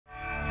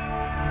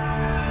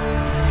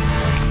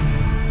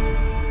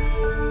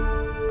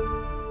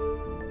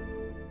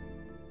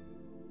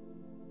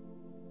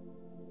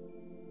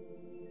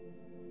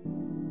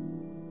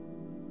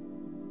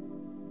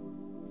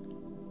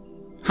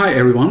Hi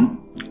everyone,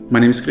 my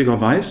name is Gregor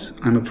Weiss.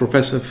 I'm a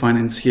professor of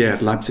finance here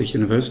at Leipzig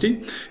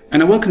University,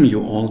 and I welcome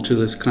you all to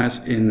this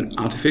class in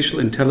artificial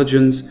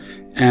intelligence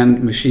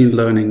and machine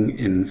learning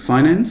in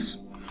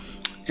finance.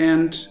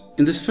 And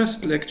in this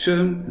first lecture,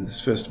 in this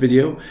first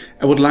video,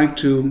 I would like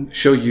to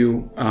show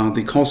you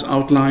the course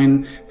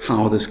outline,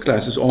 how this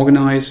class is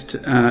organized,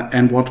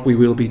 and what we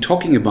will be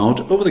talking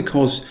about over the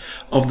course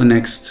of the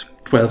next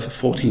 12 or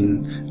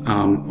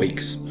 14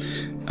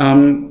 weeks.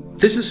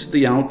 This is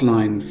the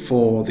outline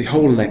for the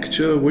whole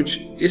lecture,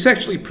 which is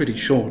actually pretty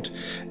short.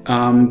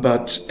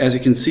 But as you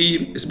can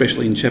see,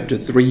 especially in chapter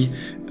 3,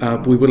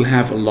 we will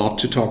have a lot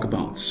to talk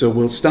about. So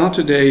we'll start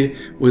today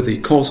with the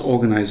course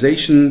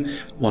organization,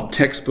 what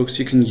textbooks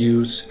you can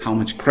use, how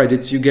much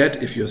credits you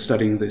get if you're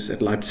studying this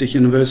at Leipzig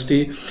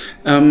University.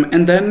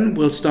 And then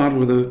we'll start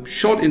with a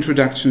short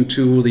introduction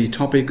to the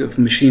topic of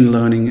machine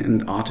learning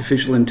and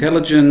artificial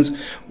intelligence,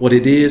 what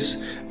it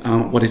is,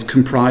 what it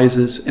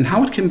comprises, and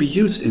how it can be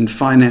used in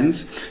finance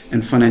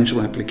and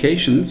financial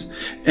applications.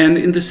 And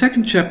in the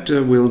second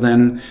chapter, we'll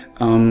then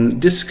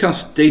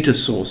discuss data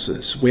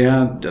sources.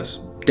 Where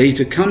does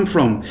data come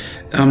from,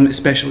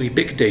 especially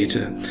big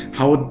data?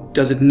 How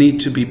does it need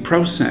to be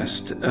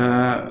processed?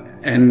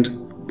 And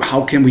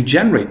how can we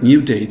generate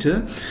new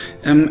data?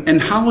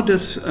 And how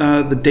does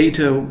the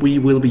data we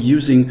will be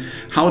using,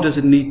 how does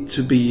it need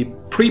to be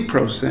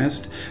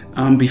pre-processed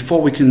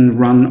before we can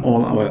run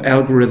all our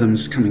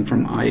algorithms coming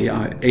from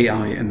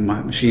AI and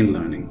machine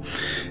learning?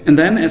 And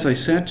then, as I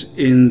said,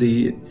 in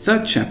the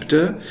third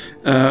chapter,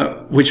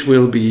 which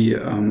will be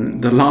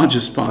the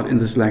largest part in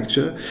this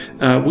lecture,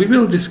 we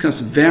will discuss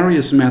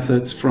various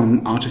methods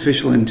from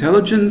artificial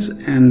intelligence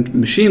and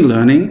machine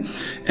learning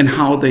and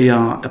how they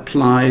are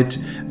applied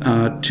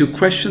to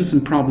questions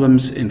and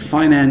problems in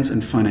finance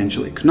and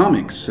financial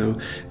economics. So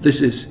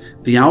this is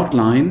the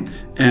outline,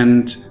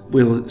 and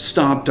we'll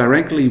start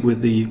directly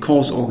with the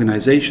course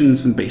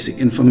organizations and basic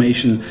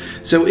information.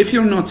 So if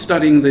you're not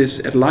studying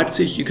this at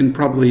Leipzig, you can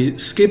probably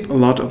skip a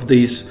lot of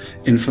this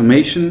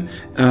information,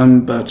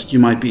 but you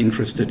might be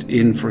interested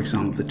in, for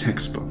example, the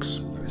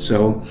textbooks.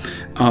 So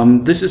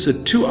this is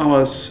a 2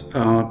 hours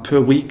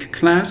per week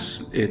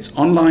class. It's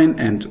online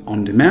and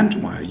on demand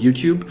via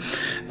YouTube.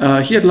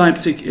 Here at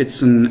Leipzig,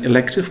 it's an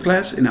elective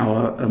class in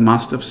our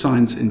Master of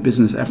Science in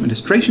Business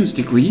Administrations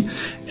degree,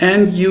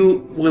 and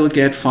you will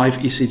get 5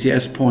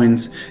 ECTS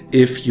points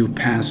if you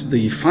pass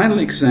the final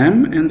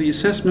exam, and the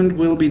assessment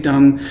will be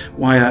done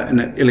via an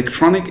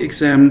electronic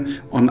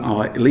exam on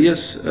our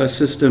Elias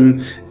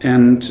system,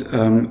 and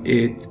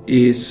it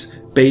is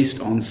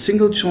based on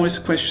single choice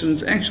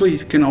questions. Actually,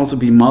 it can also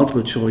be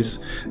multiple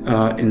choice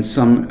in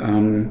some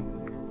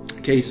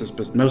cases,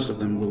 but most of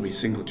them will be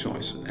single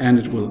choice, and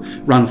it will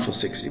run for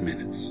 60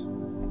 minutes.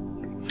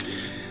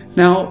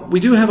 Now, we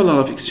do have a lot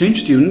of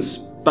exchange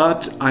students,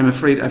 but I'm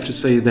afraid I have to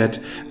say that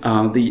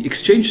the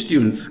exchange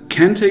students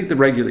can take the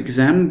regular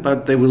exam,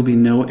 but there will be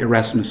no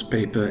Erasmus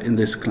paper in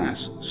this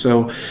class.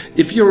 So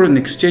if you're an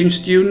exchange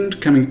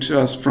student coming to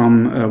us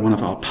from one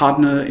of our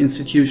partner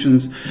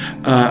institutions,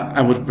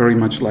 I would very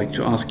much like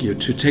to ask you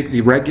to take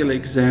the regular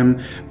exam,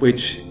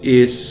 which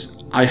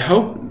is, I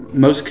hope,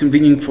 most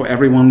convenient for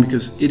everyone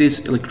because it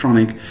is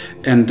electronic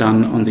and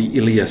done on the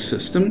Elias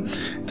system.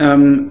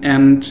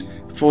 And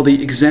for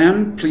the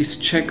exam, please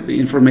check the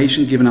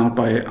information given out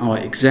by our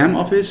exam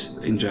office,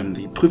 in German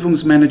the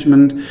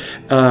Prüfungsmanagement,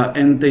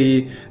 and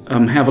they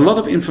have a lot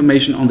of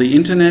information on the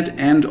internet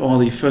and or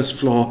the first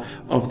floor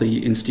of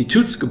the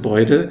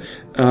Institutsgebäude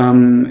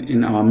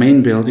in our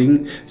main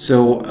building.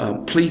 So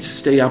please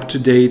stay up to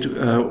date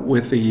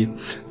with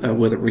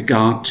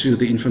regard to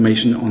the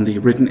information on the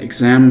written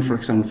exam, for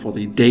example, for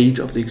the date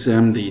of the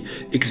exam, the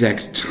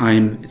exact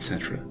time,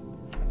 etc.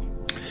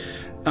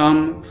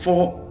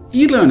 For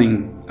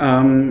e-learning,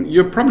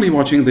 you're probably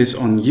watching this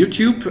on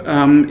YouTube.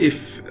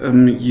 If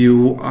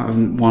you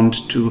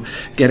want to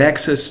get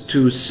access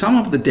to some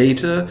of the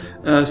data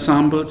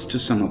samples, to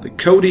some of the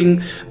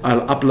coding,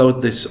 I'll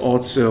upload this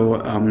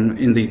also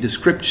in the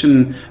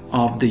description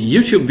of the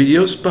YouTube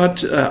videos.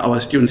 But our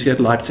students here at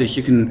Leipzig,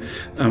 you can,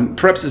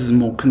 perhaps this is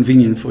more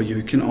convenient for you,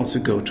 you can also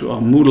go to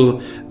our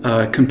Moodle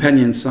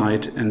companion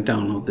site and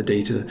download the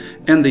data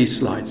and these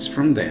slides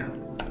from there.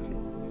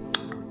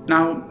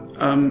 Now,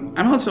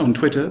 I'm also on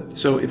Twitter,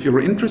 so if you're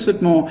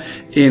interested more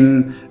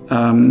in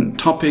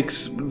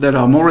topics that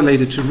are more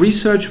related to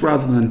research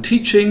rather than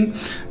teaching,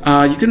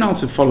 you can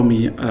also follow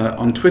me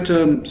on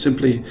Twitter.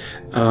 Simply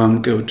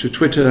go to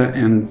Twitter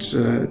and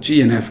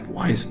GNF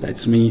Weiss,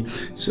 that's me.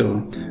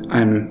 So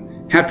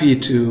I'm happy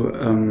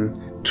to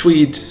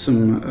tweet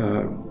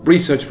some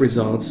research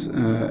results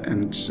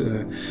and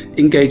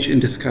engage in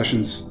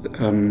discussions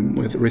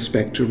with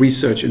respect to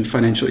research in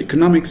financial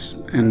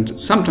economics, and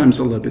sometimes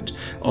a little bit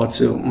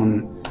also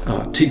on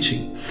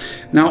teaching.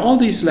 Now, all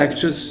these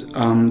lectures,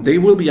 they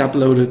will be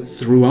uploaded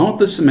throughout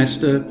the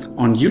semester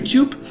on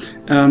YouTube,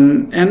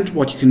 and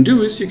what you can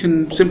do is you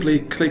can simply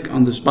click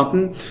on this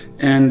button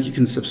and you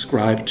can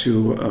subscribe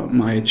to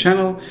my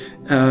channel,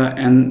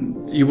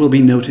 and you will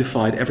be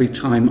notified every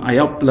time I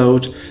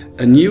upload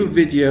a new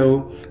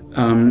video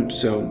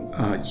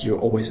so you're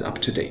always up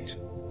to date.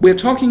 We're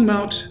talking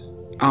about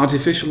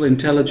artificial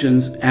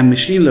intelligence and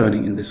machine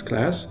learning in this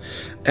class,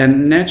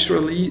 and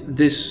naturally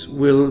this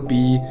will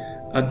be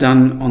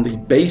done on the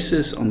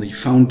basis, on the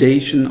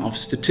foundation of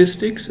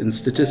statistics and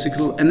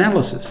statistical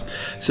analysis.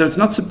 So it's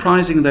not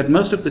surprising that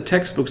most of the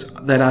textbooks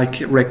that I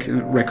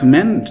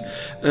recommend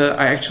are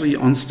actually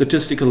on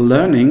statistical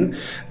learning.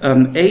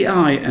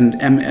 AI and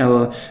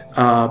ML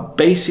are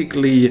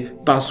basically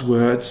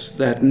buzzwords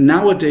that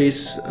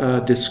nowadays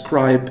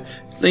describe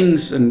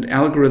things and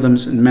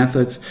algorithms and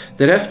methods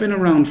that have been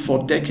around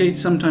for decades,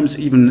 sometimes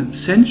even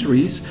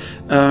centuries,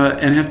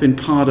 and have been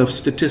part of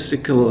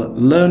statistical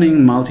learning,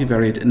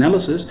 multivariate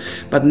analysis.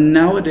 But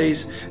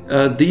nowadays,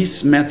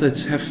 these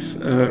methods have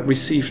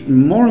received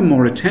more and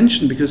more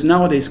attention because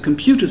nowadays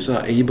computers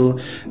are able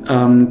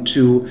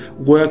to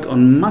work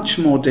on much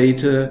more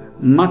data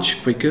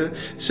much quicker.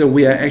 So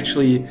we are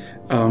actually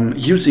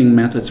using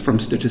methods from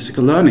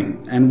statistical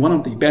learning. And one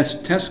of the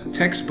best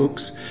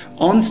textbooks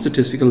on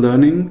statistical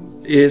learning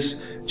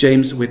is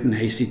James Whitten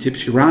Hastie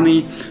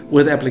Tibshirani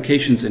with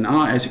applications in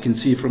R, as you can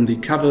see from the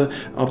cover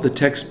of the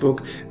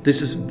textbook.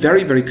 This is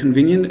very, very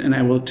convenient, and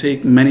I will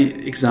take many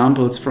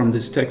examples from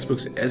this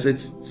textbook as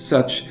it's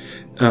such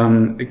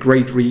a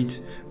great read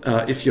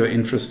if you're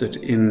interested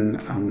in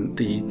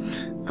the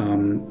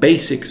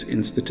basics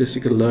in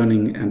statistical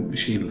learning and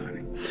machine learning.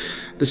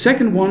 The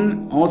second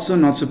one, also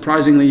not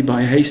surprisingly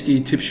by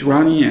Hastie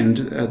Tibshirani and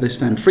this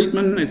time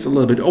Friedman, it's a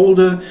little bit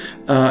older,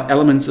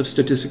 Elements of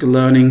Statistical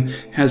Learning,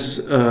 has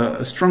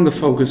a stronger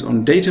focus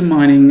on data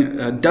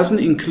mining, doesn't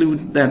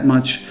include that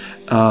much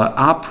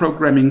R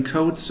programming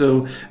code.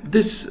 So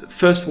this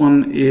first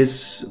one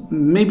is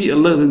maybe a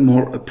little bit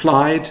more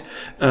applied.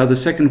 The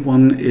second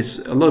one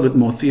is a little bit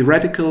more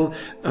theoretical.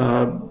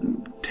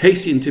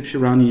 Hastie and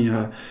Tibshirani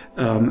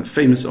are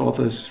famous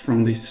authors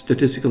from the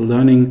statistical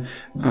learning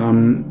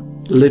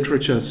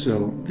literature,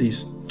 so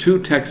these two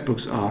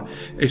textbooks are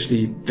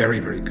actually very,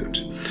 very good.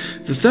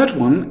 The third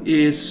one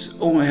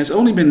has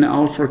only been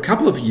out for a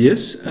couple of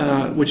years,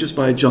 which is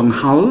by John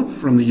Hull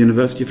from the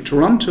University of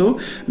Toronto,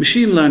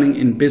 Machine Learning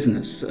in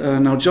Business.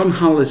 Now, John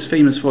Hull is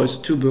famous for his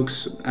two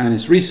books and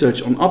his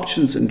research on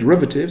options and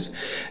derivatives,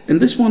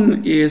 and this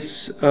one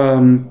is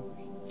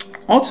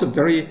also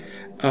very,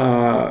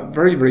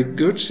 very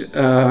good.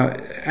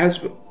 Has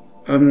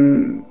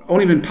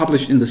only been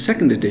published in the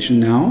second edition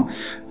now,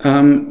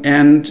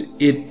 and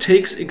it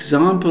takes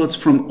examples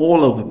from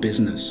all over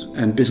business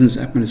and business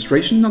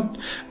administration,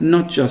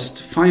 not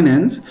just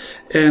finance,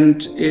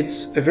 and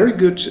it's a very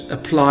good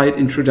applied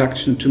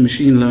introduction to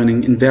machine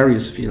learning in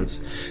various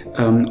fields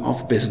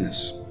of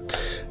business.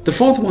 The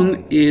fourth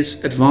one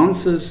is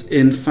Advances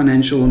in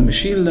Financial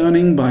Machine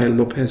Learning by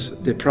Lopez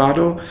de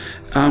Prado.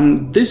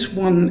 This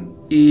one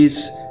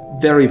is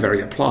very, very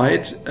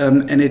applied,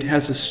 and it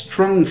has a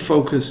strong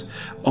focus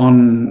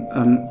on,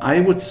 I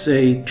would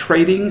say,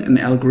 trading and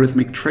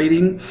algorithmic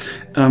trading.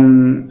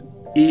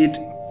 It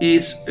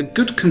is a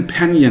good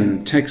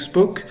companion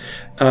textbook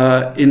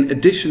in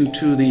addition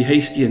to the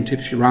Hastie and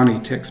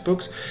Tibshirani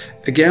textbooks.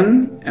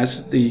 Again,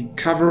 as the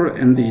cover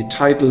and the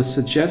title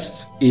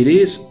suggests, it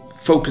is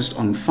focused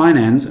on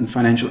finance and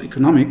financial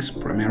economics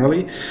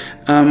primarily,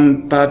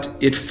 but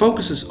it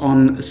focuses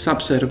on a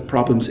subset of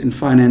problems in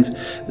finance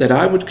that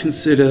I would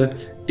consider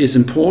is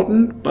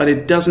important, but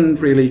it doesn't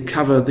really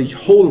cover the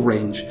whole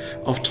range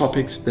of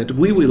topics that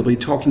we will be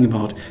talking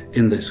about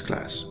in this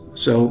class.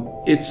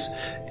 So it's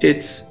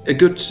a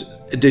good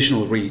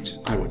additional read,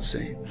 I would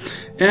say.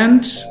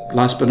 And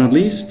last but not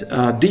least,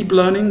 Deep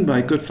Learning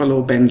by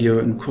Goodfellow, Bengio,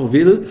 and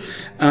Courville.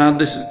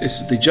 This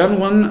is the German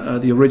one.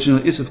 The original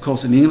is, of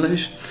course, in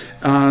English.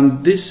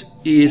 This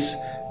is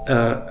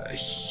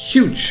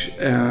huge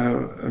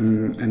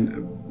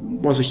and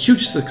was a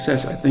huge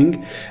success, I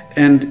think,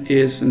 and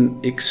is an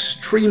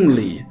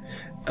extremely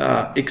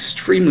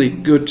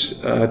good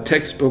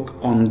textbook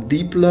on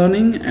deep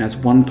learning as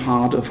one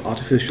part of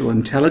artificial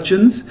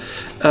intelligence.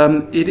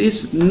 It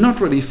is not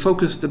really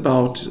focused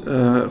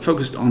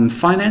on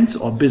finance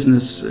or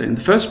business in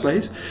the first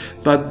place,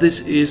 but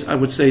this is, I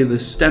would say, the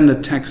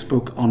standard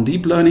textbook on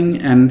deep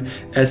learning. And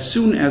as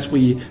soon as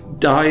we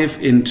dive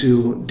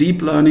into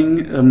deep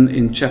learning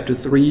in chapter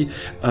 3,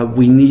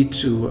 we need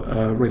to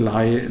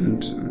rely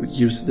and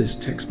use this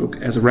textbook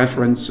as a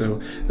reference. So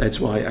that's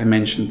why I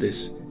mentioned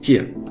this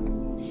here.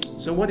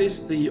 So what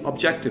is the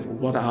objective?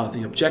 What are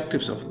the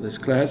objectives of this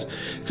class?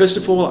 First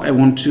of all, I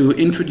want to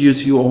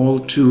introduce you all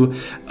to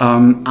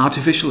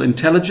artificial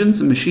intelligence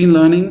and machine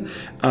learning,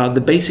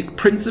 the basic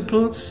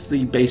principles,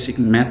 the basic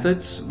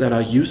methods that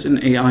are used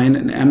in AI and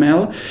in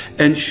ML,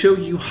 and show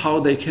you how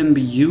they can be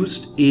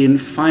used in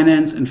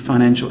finance and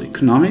financial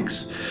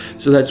economics.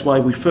 So that's why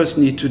we first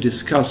need to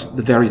discuss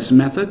the various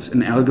methods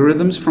and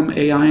algorithms from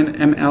AI and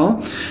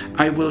ML.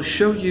 I will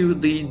show you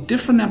the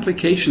different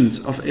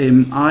applications of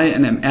AI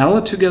and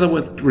ML together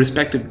with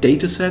respective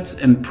data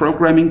sets and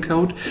programming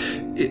code.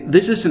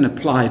 This is an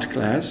applied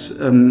class.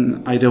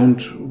 I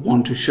don't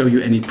want to show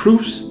you any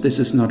proofs. This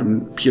is not a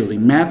purely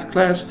math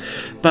class,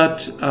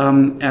 but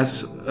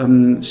as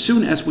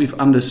soon as we've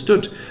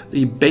understood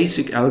the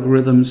basic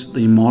algorithms,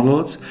 the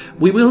models,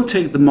 we will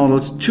take the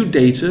models to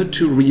data,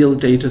 to real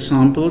data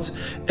samples,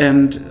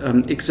 and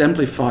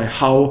exemplify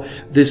how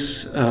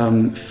this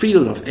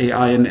field of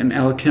AI and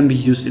ML can be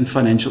used in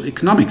financial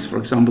economics, for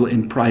example,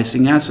 in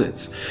pricing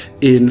assets,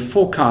 in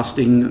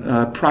forecasting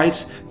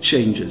price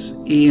changes,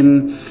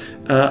 in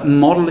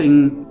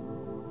modeling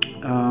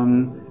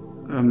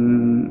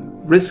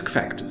risk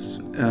factors,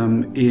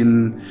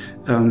 in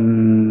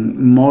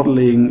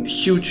modeling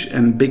huge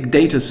and big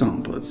data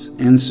samples,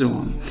 and so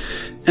on.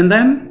 And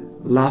then,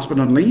 last but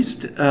not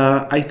least,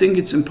 I think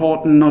it's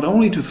important not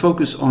only to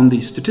focus on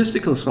the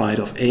statistical side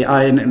of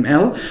AI and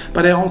ML,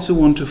 but I also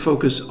want to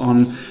focus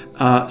on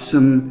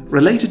some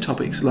related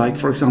topics, like,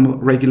 for example,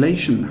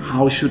 regulation.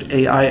 How should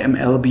AI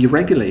ML be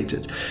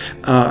regulated?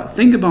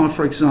 Think about,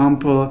 for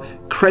example,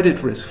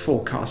 credit risk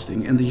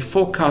forecasting and the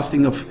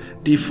forecasting of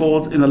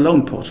defaults in a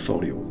loan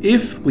portfolio.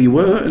 If we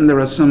were, and there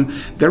are some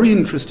very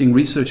interesting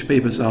research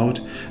papers out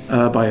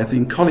by, I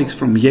think, colleagues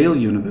from Yale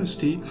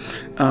University,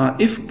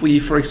 if we,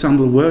 for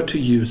example, were to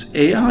use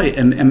AI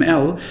and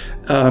ML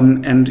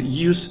and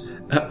use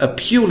a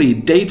purely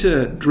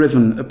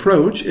data-driven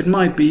approach, it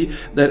might be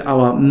that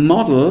our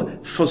model,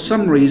 for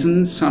some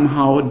reason,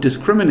 somehow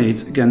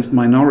discriminates against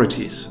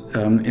minorities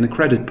in a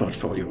credit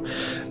portfolio.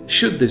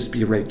 Should this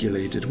be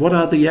regulated? What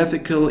are the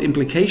ethical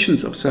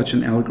implications of such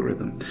an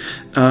algorithm?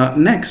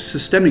 Next,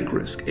 systemic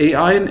risk.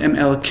 AI and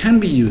ML can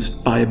be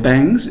used by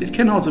banks. It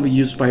can also be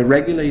used by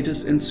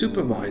regulators and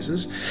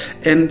supervisors.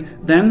 And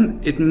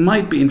then it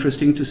might be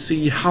interesting to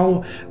see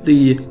how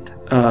the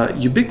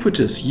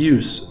ubiquitous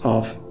use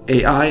of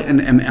AI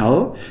and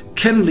ML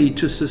can lead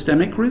to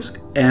systemic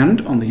risk,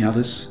 and on the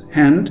other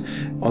hand,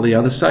 on the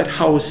other side,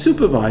 how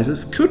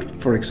supervisors could,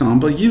 for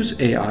example, use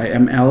AI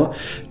ML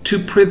to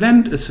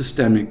prevent a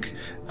systemic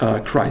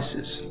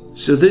crisis.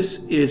 So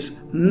this is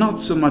not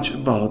so much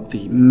about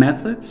the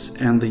methods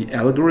and the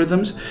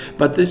algorithms,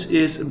 but this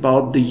is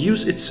about the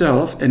use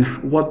itself and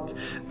what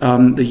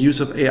the use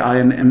of AI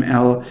and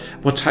ML,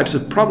 what types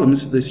of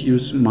problems this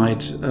use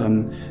might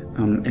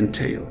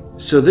entail.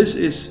 So this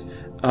is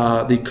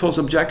the course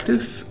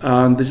objective.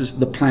 This is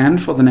the plan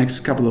for the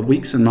next couple of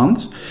weeks and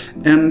months.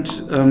 And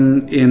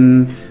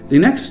in the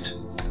next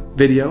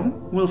video,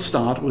 we'll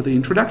start with the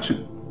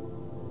introduction.